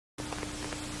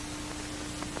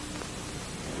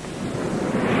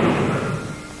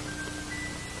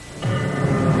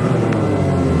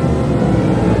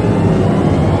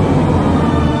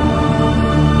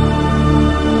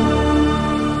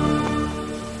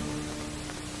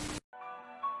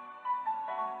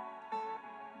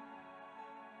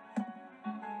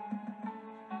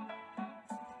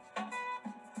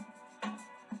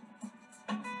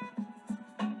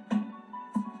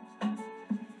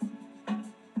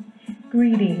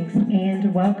Greetings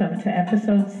and welcome to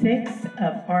episode 6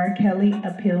 of R. Kelly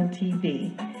Appeal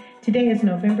TV. Today is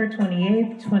November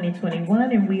 28th,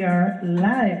 2021, and we are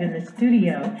live in the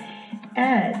studio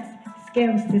at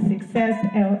Scales to Success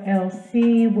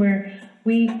LLC, where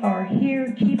we are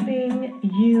here keeping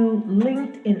you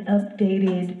linked and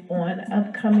updated on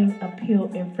upcoming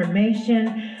appeal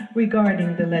information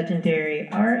regarding the legendary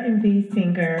R&B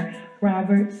singer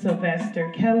Robert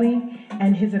Sylvester Kelly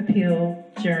and his appeal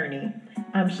journey.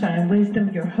 I'm Shine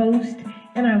Wisdom, your host,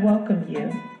 and I welcome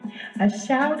you. A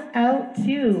shout out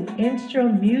to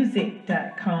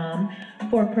instromusic.com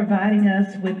for providing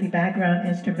us with the background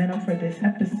instrumental for this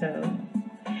episode.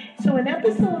 So in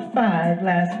episode 5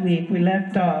 last week, we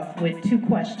left off with 2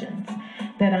 questions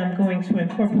that I'm going to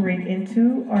incorporate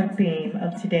into our theme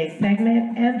of today's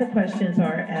segment, and the questions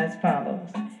are as follows.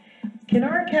 Can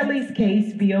R. Kelly's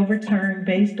case be overturned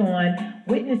based on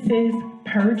witnesses'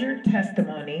 perjured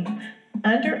testimony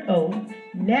under oath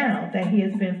now that he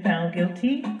has been found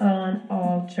guilty on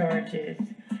all charges?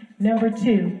 Number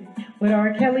 2, would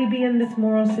R. Kelly be in this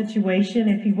moral situation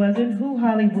if he wasn't who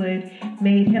Hollywood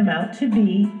made him out to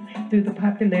be through the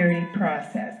popularity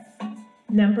process?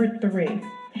 Number 3,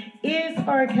 is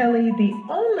R. Kelly the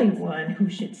only one who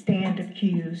should stand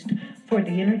accused for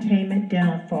the entertainment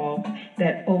downfall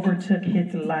that overtook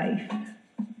his life?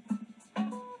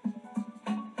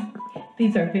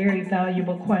 These are very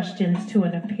valuable questions to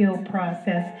an appeal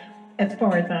process as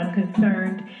far as I'm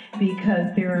concerned,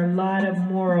 because there are a lot of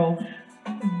moral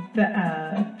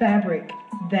fabric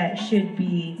that should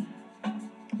be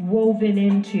woven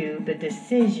into the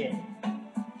decision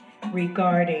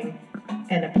regarding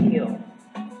an appeal.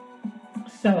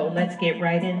 So let's get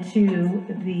right into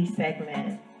the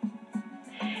segment.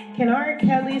 Can R.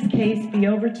 Kelly's case be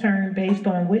overturned based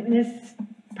on witness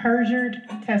perjured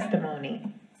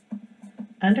testimony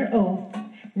under oath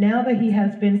now that he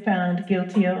has been found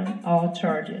guilty on all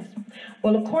charges?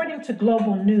 Well, according to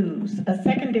Global News, a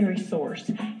secondary source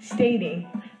stating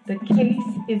the case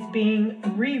is being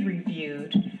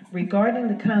re-reviewed regarding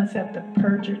the concept of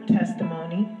perjured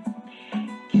testimony,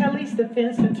 Kelly's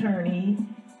defense attorney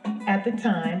at the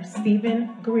time,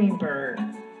 Stephen Greenberg,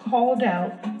 called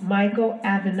out Michael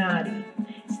Avenatti,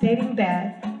 stating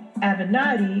that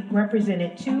Avenatti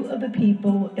represented 2 of the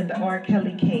people in the R.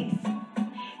 Kelly case.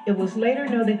 It was later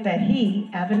noted that he,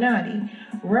 Avenatti,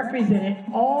 represented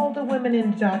all the women in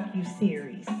the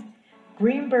docu-series.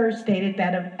 Greenberg stated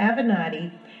that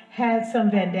Avenatti had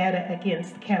some vendetta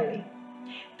against Kelly,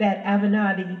 that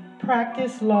Avenatti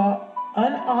practiced law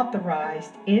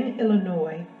unauthorized in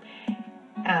Illinois,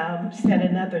 said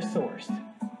another source.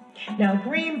 Now,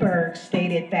 Greenberg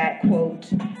stated that,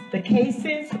 quote, the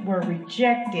cases were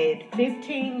rejected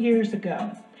 15 years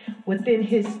ago. Within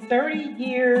his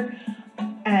 30-year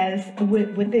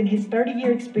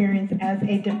experience as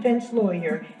a defense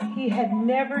lawyer, he had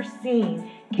never seen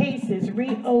cases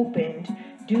reopened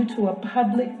due to a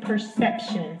public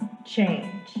perception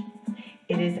change.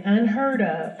 It is unheard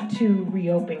of to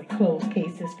reopen closed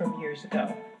cases from years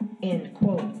ago, end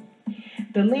quote.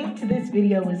 The link to this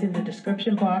video is in the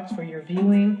description box for your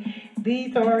viewing.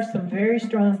 These are some very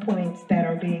strong points that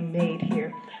are being made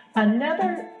here.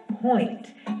 Another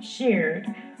point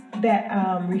shared that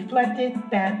reflected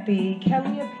that the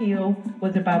Kelly appeal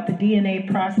was about the DNA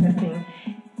processing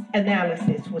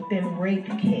analysis within rape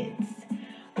kits.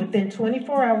 Within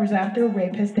 24 hours after a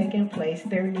rape has taken place,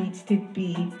 there needs to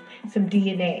be some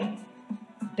DNA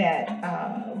that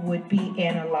would be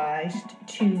analyzed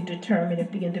to determine if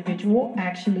the individual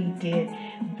actually did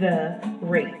the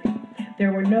rape.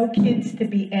 There were no kits to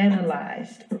be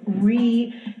analyzed,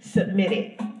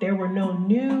 resubmitted. There were no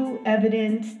new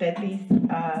evidence that these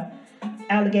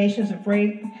allegations of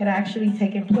rape had actually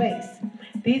taken place.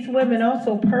 These women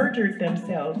also perjured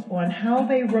themselves on how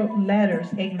they wrote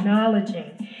letters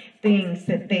acknowledging things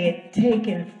that they had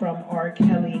taken from R.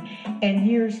 Kelly, and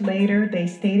years later they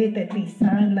stated that these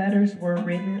signed letters were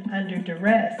written under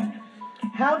duress.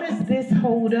 How does this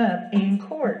hold up in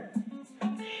court?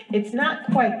 It's not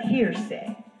quite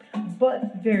hearsay,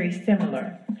 but very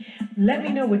similar. Let me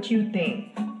know what you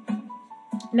think.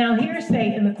 Now,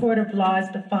 hearsay in the court of law is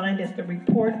defined as the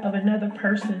report of another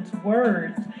person's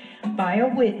words by a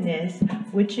witness,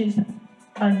 which is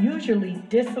unusually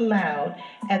disallowed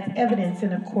as evidence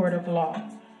in a court of law.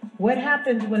 What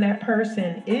happens when that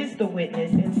person is the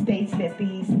witness and states that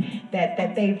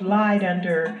they've lied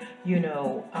under,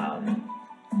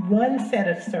 one set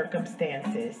of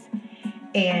circumstances,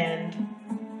 and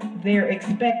they're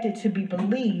expected to be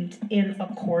believed in a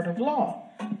court of law?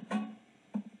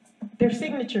 Their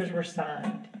signatures were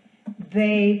signed.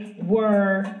 They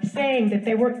were saying that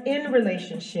they were in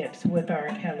relationships with R.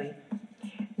 Kelly.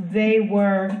 They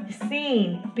were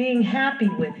seen being happy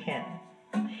with him.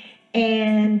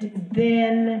 And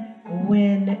then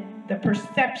when the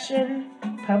perception,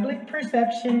 public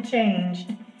perception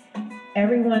changed,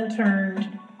 everyone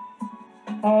turned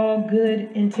all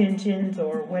good intentions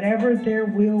or whatever their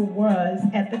will was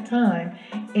at the time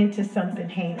into something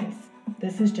heinous.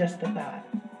 This is just the thought.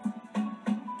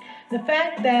 The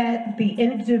fact that the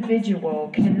individual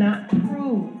cannot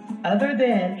prove other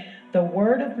than the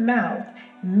word of mouth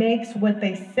makes what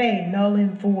they say null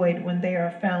and void when they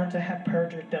are found to have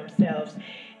perjured themselves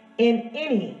in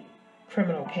any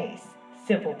criminal case,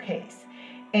 civil case.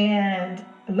 And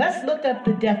let's look up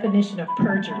the definition of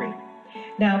perjury.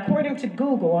 Now, according to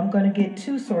Google, I'm going to get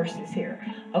two sources here.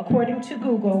 According to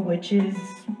Google, which is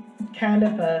kind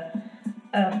of a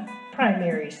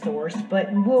primary source,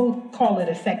 but we'll call it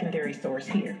a secondary source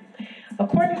here.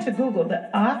 According to Google, the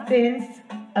offense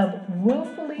of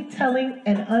willfully telling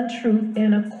an untruth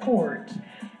in a court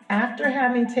after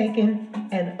having taken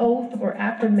an oath or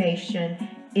affirmation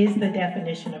is the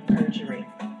definition of perjury.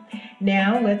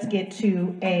 Now let's get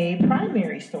to a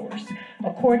primary source.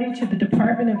 According to the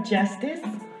Department of Justice,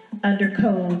 under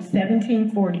Code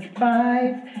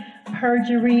 1745,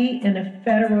 perjury in a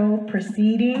federal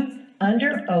proceeding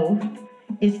under oath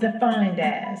is defined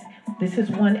as, this is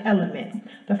one element.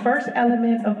 The first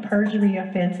element of perjury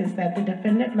offense is that the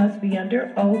defendant must be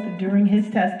under oath during his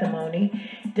testimony,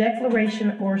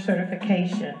 declaration, or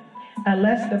certification,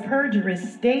 unless the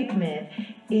perjurous statement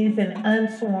is an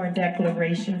unsworn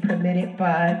declaration permitted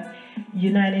by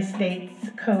United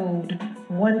States Code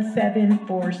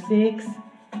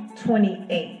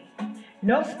 1746-28.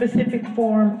 No specific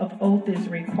form of oath is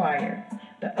required.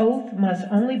 The oath must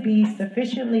only be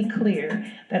sufficiently clear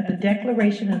that the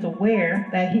declaration is aware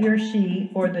that he or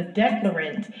she, or the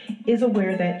declarant, is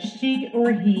aware that she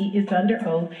or he is under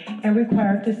oath and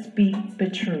required to speak the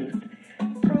truth.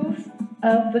 Proof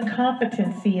of the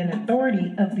competency and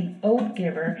authority of the oath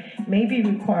giver may be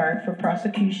required for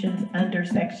prosecutions under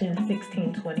Section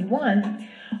 1621.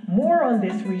 More on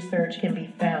this research can be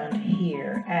found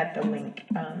here at the link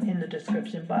in the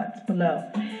description box below.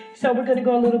 So we're going to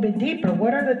go a little bit deeper.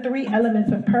 What are the three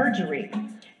elements of perjury?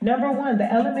 Number one,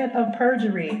 the element of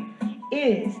perjury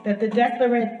is that the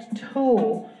declarant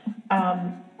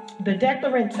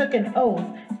took an oath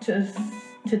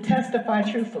to testify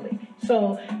truthfully.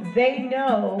 So they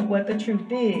know what the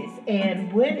truth is,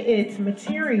 and when it's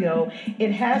material,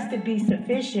 it has to be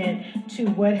sufficient to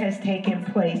what has taken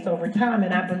place over time.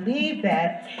 And I believe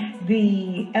that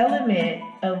the element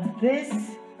of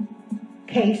this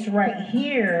case right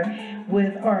here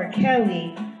with R.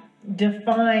 Kelly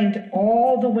defined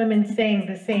all the women saying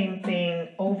the same thing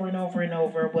over and over and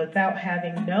over without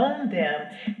having known them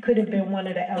could have been one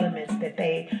of the elements that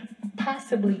they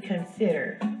possibly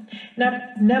considered. Now,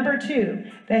 number two,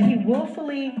 that he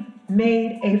willfully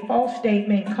made a false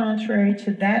statement contrary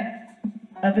to that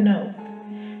of an oath.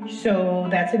 So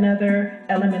that's another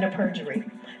element of perjury,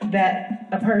 that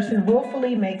a person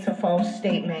willfully makes a false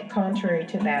statement contrary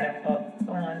to that of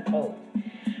on oath.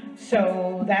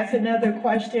 So that's another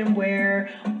question where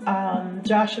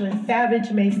Jocelyn Savage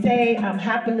may say, I'm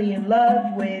happily in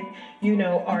love with,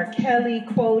 R. Kelly,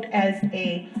 quote, as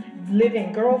a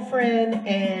living girlfriend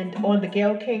and on the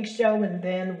Gayle King show. And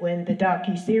then when the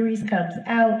docuseries comes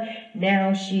out,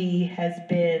 now she has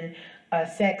been a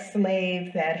sex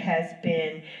slave that has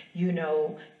been,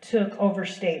 took over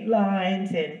state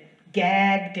lines and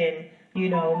gagged and,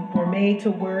 were made to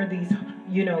wear these,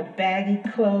 baggy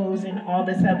clothes and all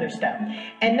this other stuff.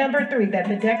 And number three, that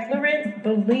the declarant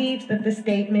believes that the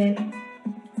statement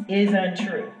is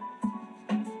untrue.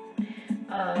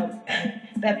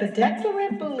 That the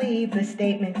declarant believed the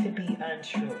statement to be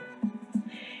untrue.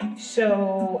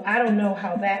 So I don't know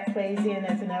how that plays in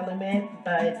as an element,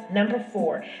 but number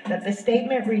four, that the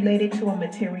statement related to a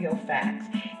material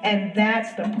fact. And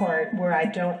that's the part where I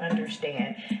don't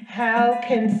understand. How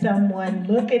can someone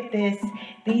look at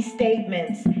these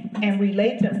statements and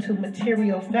relate them to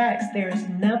material facts? There's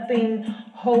nothing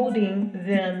holding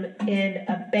them in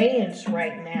abeyance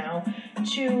right now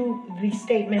to the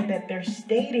statement that they're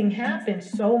stating happened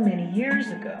so many years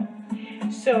ago.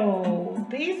 So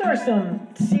these are some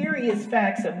serious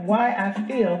facts of why I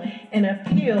feel an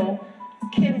appeal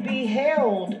can be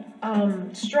held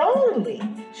strongly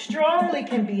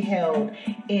can be held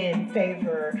in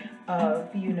favor of,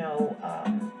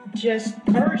 just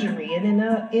perjury in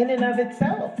and of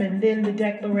itself. And then the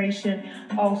declaration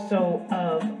also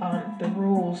of the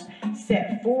rules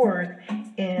set forth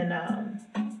in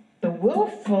the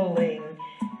willfully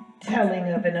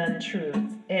telling of an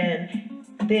untruth and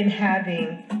then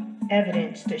having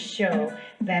evidence to show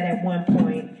that at one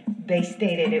point they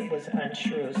stated it was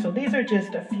untrue. So these are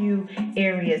just a few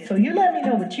areas. So you let me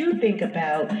know what you think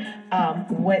about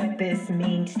what this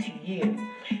means to you.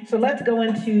 So let's go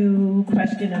into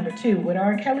question number 2. Would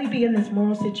R. Kelly be in this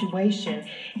moral situation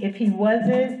if he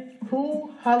wasn't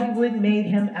who Hollywood made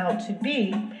him out to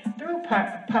be through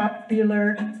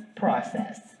popular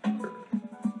process?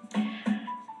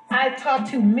 I talked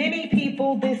to many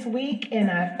people this week, and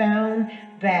I found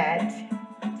that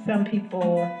some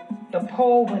people, the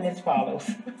poll went as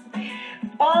follows.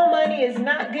 All money is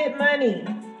not good money,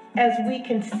 as we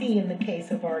can see in the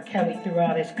case of R. Kelly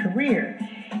throughout his career.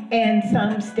 And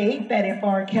some state that if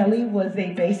R. Kelly was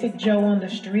a basic Joe on the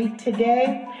street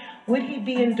today, would he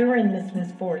be enduring this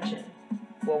misfortune?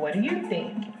 Well, what do you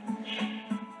think?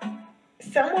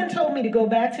 Someone told me to go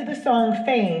back to the song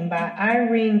Fame by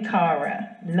Irene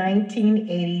Cara,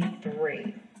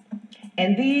 1983.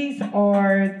 And these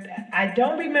are, I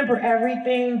don't remember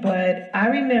everything, but I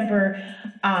remember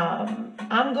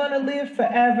I'm going to live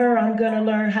forever. I'm going to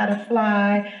learn how to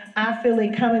fly. I feel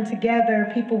it coming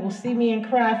together. People will see me and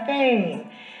cry, fame.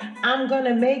 I'm going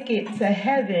to make it to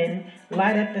heaven,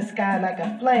 light up the sky like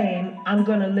a flame. I'm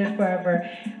going to live forever.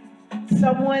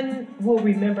 Someone will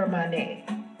remember my name.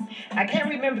 I can't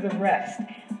remember the rest,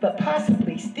 but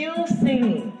possibly still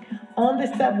singing on the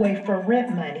subway for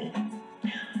rent money.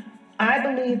 I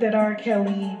believe that R.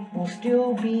 Kelly will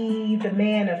still be the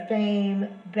man of fame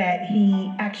that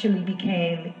he actually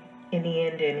became in the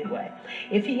end anyway.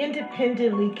 If he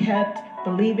independently kept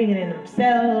believing in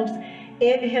himself,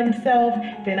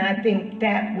 then I think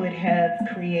that would have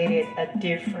created a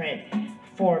different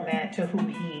format to who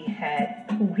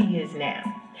he is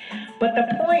now. But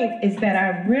the point is that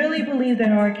I really believe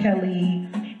that R. Kelly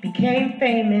became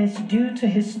famous due to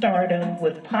his stardom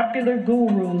with popular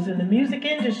gurus in the music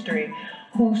industry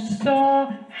who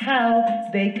saw how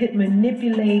they could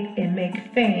manipulate and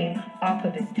make fame off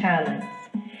of his talents.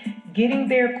 Getting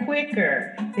there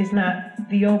quicker is not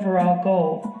the overall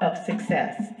goal of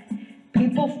success.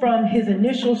 People from his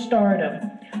initial stardom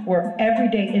were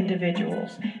everyday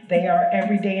individuals. They are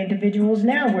everyday individuals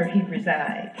now where he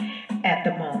resides at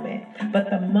the moment. But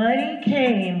the money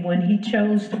came when he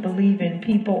chose to believe in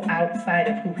people outside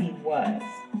of who he was.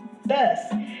 Thus,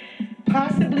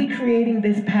 possibly creating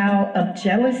this pile of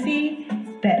jealousy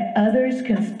that others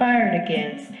conspired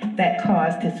against that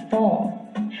caused his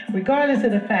fall, regardless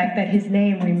of the fact that his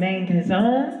name remained his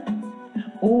own,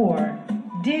 or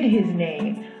did his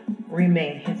name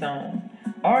remain his own.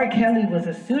 R. Kelly was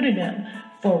a pseudonym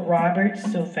for Robert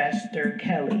Sylvester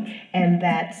Kelly, and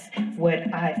that's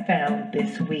what I found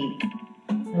this week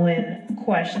when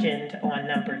questioned on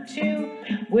number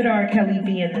 2. Would R. Kelly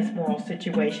be in this moral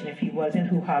situation if he wasn't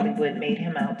who Hollywood made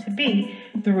him out to be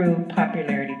through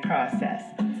popularity process?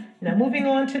 Now moving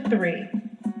on to 3.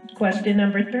 Question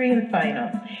number 3 and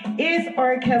final. Is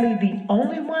R. Kelly the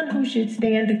only one who should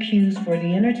stand accused for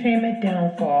the entertainment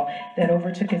downfall that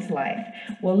overtook his life?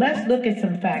 Well, let's look at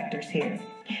some factors here.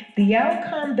 The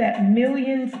outcome that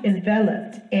millions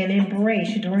enveloped and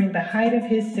embraced during the height of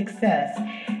his success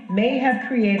may have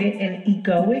created an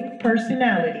egoic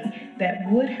personality that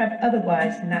would have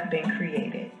otherwise not been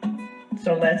created.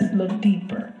 So let's look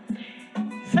deeper.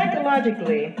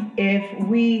 Psychologically, if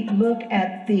we look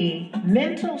at the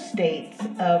mental states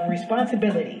of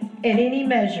responsibility in any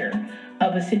measure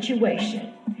of a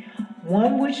situation,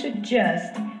 one would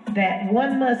suggest that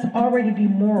one must already be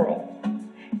moral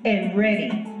and ready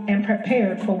and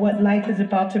prepared for what life is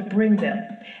about to bring them,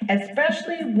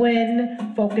 especially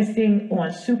when focusing on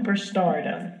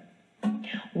superstardom.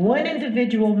 One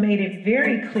individual made it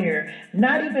very clear,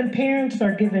 not even parents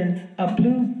are given a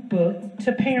blue book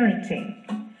to parenting.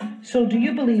 So do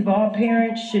you believe all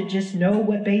parents should just know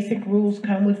what basic rules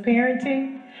come with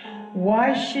parenting?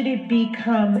 Why should it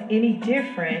become any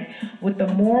different with the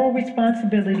moral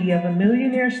responsibility of a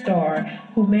millionaire star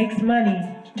who makes money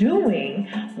doing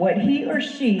what he or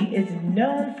she is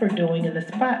known for doing in the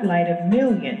spotlight of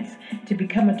millions to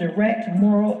become a direct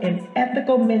moral and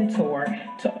ethical mentor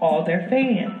to all their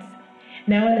fans?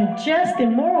 Now, in a just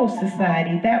and moral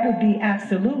society, that would be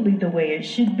absolutely the way it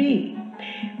should be.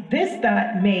 This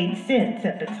thought made sense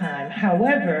at the time.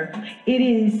 However, it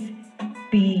is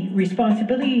the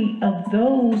responsibility of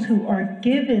those who are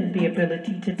given the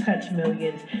ability to touch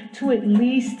millions to at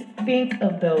least think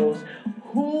of those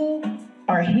who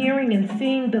are hearing and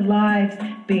seeing the lives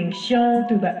being shown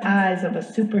through the eyes of a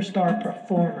superstar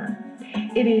performer.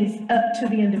 It is up to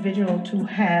the individual to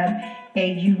have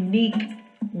a unique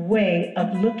way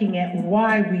of looking at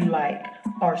why we like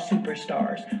our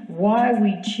superstars, why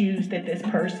we choose that this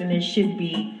person should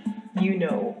be,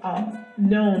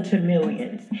 known to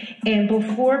millions. And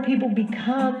before people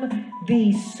become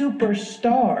these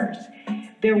superstars,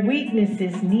 their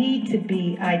weaknesses need to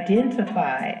be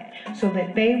identified so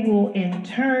that they will in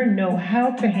turn know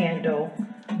how to handle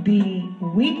the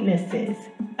weaknesses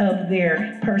of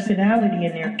their personality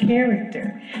and their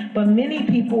character. But many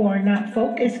people are not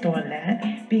focused on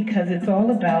that because it's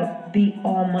all about the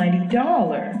almighty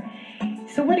dollar.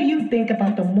 So what do you think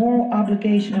about the moral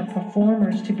obligation of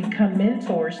performers to become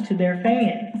mentors to their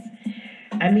fans?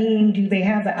 I mean, do they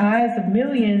have the eyes of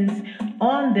millions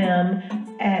on them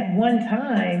at one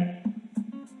time,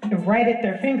 right at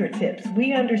their fingertips?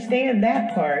 We understand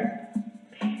that part.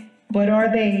 But are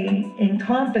they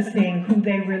encompassing who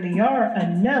they really are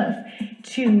enough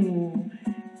to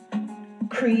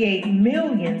create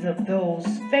millions of those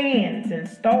fans and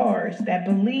stars that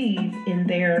believe in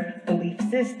their belief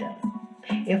system?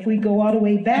 If we go all the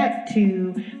way back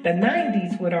to the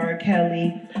 90s with R.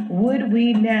 Kelly, would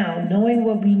we now, knowing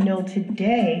what we know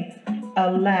today,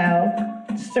 allow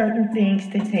certain things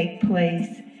to take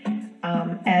place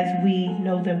as we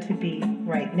know them to be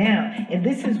right now? And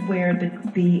this is where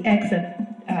the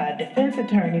ex-defense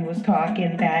attorney was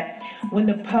talking that when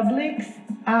the public's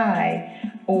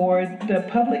eye or the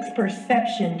public's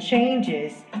perception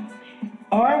changes,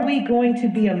 are we going to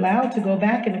be allowed to go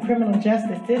back in the criminal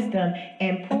justice system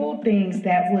and pull things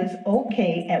that was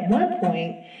okay at one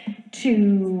point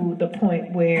to the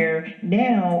point where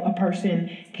now a person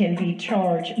can be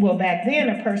charged? Well, back then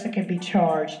a person could be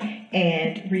charged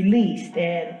and released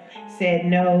and said,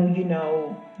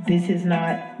 no, this is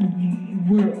not,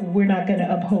 we're not going to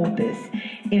uphold this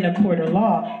in a court of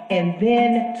law. And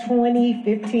then 20,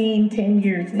 15, 10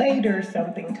 years later,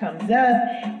 something comes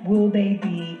up. Will they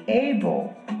be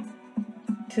able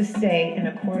to say in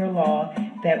a court of law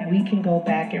that we can go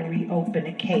back and reopen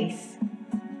a case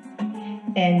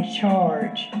and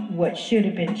charge what should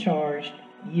have been charged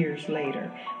years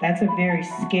later? That's a very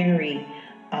scary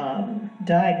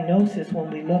diagnosis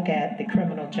when we look at the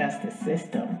criminal justice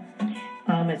system,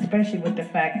 especially with the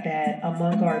fact that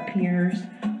among our peers,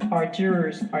 our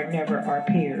jurors are never our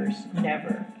peers.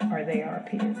 Never are they our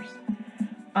peers.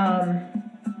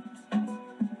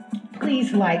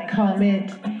 Please like,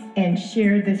 comment, and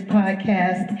share this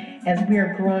podcast as we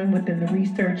are growing within the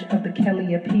research of the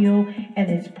Kelly appeal and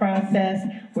its process.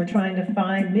 We're trying to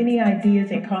find many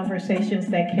ideas and conversations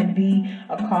that can be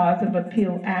a cause of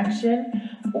appeal action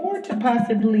or to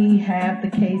possibly have the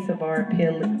case of R.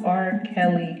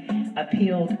 Kelly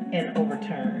appealed and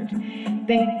overturned.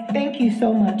 Thank you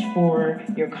so much for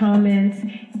your comments.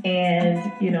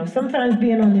 And, sometimes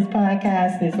being on this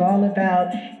podcast is all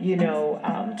about,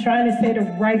 trying to say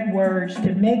the right words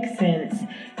to make sense,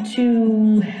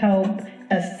 to help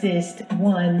assist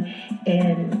one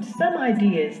in some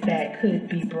ideas that could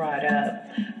be brought up.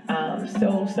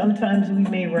 So sometimes we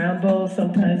may ramble,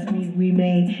 sometimes we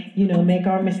may, make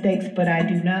our mistakes, but I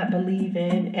do not believe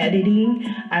in editing.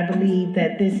 I believe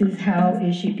that this is how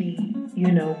it should be,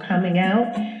 coming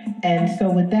out. And so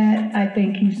with that, I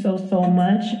thank you so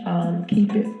much.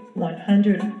 Keep it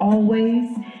 100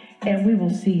 always, and we will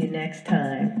see you next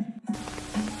time.